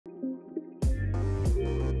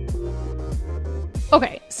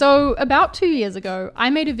Okay, so about 2 years ago, I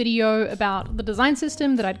made a video about the design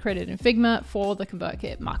system that I'd created in Figma for the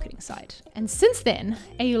ConvertKit marketing site. And since then,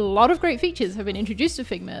 a lot of great features have been introduced to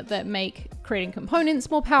Figma that make creating components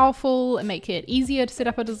more powerful and make it easier to set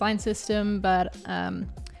up a design system, but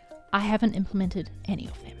I haven't implemented any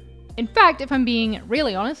of them. In fact, if I'm being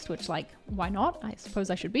really honest, which why not? I suppose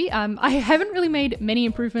I should be. I haven't really made many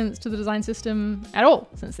improvements to the design system at all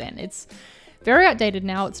since then. It's very outdated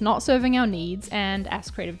now, it's not serving our needs, and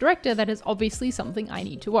as creative director, that is obviously something I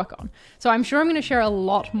need to work on. So I'm sure I'm going to share a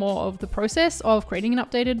lot more of the process of creating an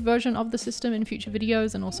updated version of the system in future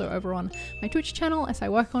videos and also over on my Twitch channel as I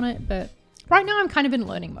work on it, but right now I'm kind of in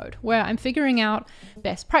learning mode where I'm figuring out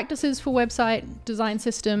best practices for website design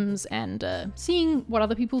systems and seeing what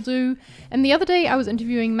other people do. And the other day I was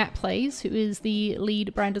interviewing Matt Plays, who is the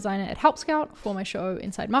lead brand designer at Help Scout for my show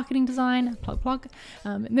Inside Marketing Design, plug.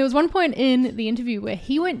 And there was one point in the interview where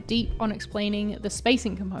he went deep on explaining the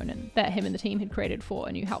spacing component that him and the team had created for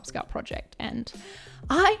a new Help Scout project. And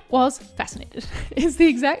I was fascinated. It's the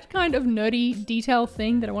exact kind of nerdy detail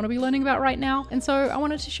thing that I want to be learning about right now. And so I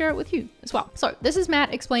wanted to share it with you as well. So this is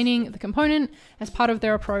Matt explaining the component as part of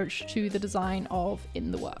their approach to the design of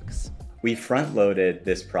In the Works. We front-loaded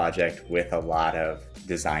this project with a lot of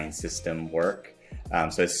design system work.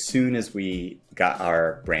 So as soon as we got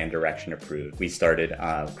our brand direction approved, we started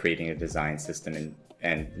creating a design system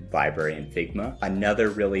and library in Figma. Another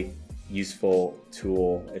really useful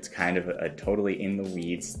tool, it's kind of a totally in the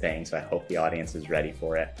weeds thing, so I hope the audience is ready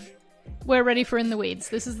for it. We're ready for in the weeds.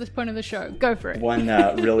 This is the point of the show. Go for it. One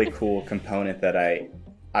really cool component that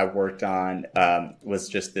I worked on was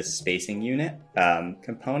just this spacing unit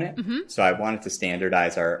component. So I wanted to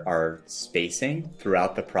standardize our spacing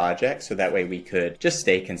throughout the project so that way we could just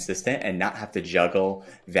stay consistent and not have to juggle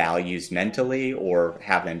values mentally or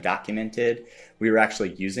have them documented. We were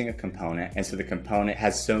actually using a component, and so the component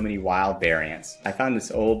has so many wild variants. I found this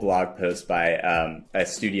old blog post by a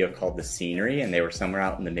studio called The Scenery, and they were somewhere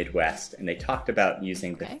out in the Midwest, and they talked about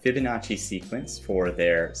using the Fibonacci sequence for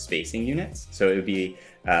their spacing units. So it would be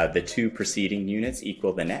the two preceding units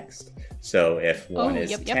equal the next. So if one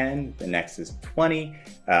is 10, the next is 20,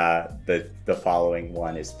 the following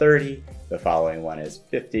one is 30, the following one is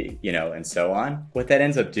 50, and so on. What that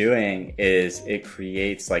ends up doing is it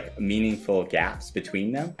creates meaningful gaps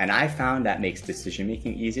between them. And I found that makes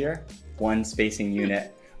decision-making easier. One spacing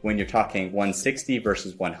unit, when you're talking 160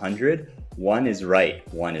 versus 100, one is right,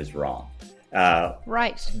 one is wrong.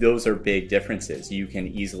 Right. Those are big differences. You can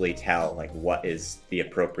easily tell what is the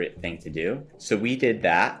appropriate thing to do. So we did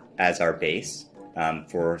that as our base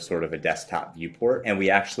for sort of a desktop viewport. And we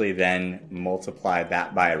actually then multiplied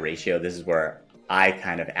that by a ratio. This is where I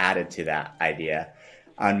kind of added to that idea.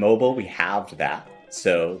 On mobile, we halved that.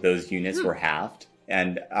 So those units were halved.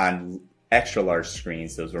 And on extra large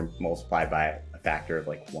screens, those were multiplied by a factor of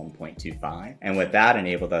 1.25. And what that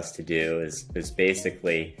enabled us to do is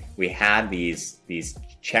basically we had these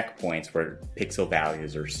checkpoints where pixel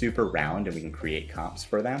values are super round and we can create comps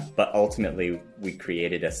for them. But ultimately, we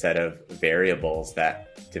created a set of variables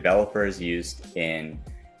that developers used in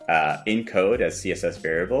code as CSS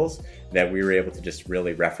variables that we were able to just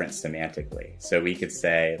really reference semantically. So we could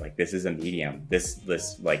say this is a medium. This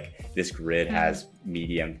grid has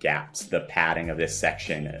medium gaps. The padding of this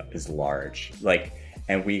section is large.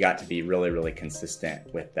 And we got to be really, really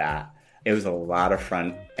consistent with that. It was a lot of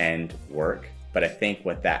front end work, but I think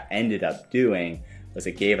what that ended up doing was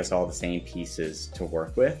it gave us all the same pieces to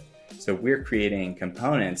work with. So we're creating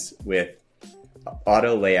components with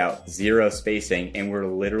auto layout, zero spacing, and we're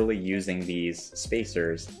literally using these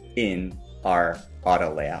spacers in our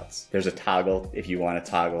auto layouts. There's a toggle if you want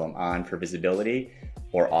to toggle them on for visibility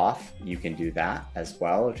or off. You can do that as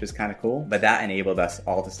well, which is kind of cool. But that enabled us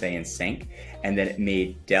all to stay in sync, and then it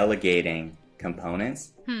made delegating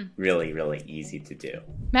components really, really easy to do.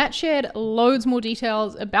 Matt shared loads more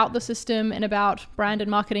details about the system and about brand and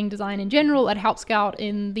marketing design in general at Help Scout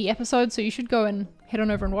in the episode, so you should go and head on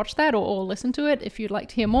over and watch that or listen to it. If you'd like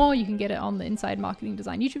to hear more, you can get it on the Inside Marketing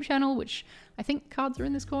Design YouTube channel, which I think cards are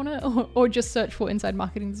in this corner, or just search for Inside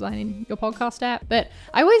Marketing Design in your podcast app. But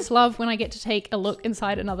I always love when I get to take a look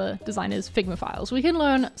inside another designer's Figma files. We can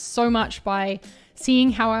learn so much by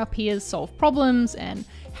seeing how our peers solve problems and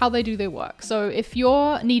how they do their work. So if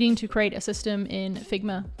you're needing to create a system in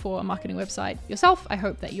Figma for a marketing website yourself, I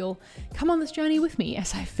hope that you'll come on this journey with me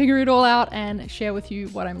as I figure it all out and share with you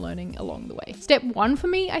what I'm learning along the way. Step one for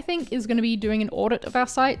me, I think, is going to be doing an audit of our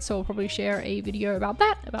site. So I'll probably share a video about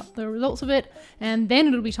that, about the results of it. And then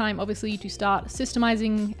it'll be time, obviously, to start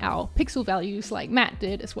systemizing our pixel values like Matt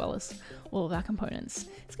did, as well as all of our components.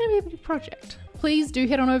 It's going to be a big project. Please do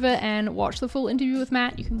head on over and watch the full interview with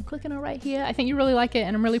Matt. You can click on it right here. I think you really like it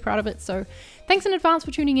and I'm really proud of it. So thanks in advance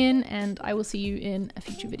for tuning in, and I will see you in a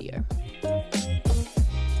future video.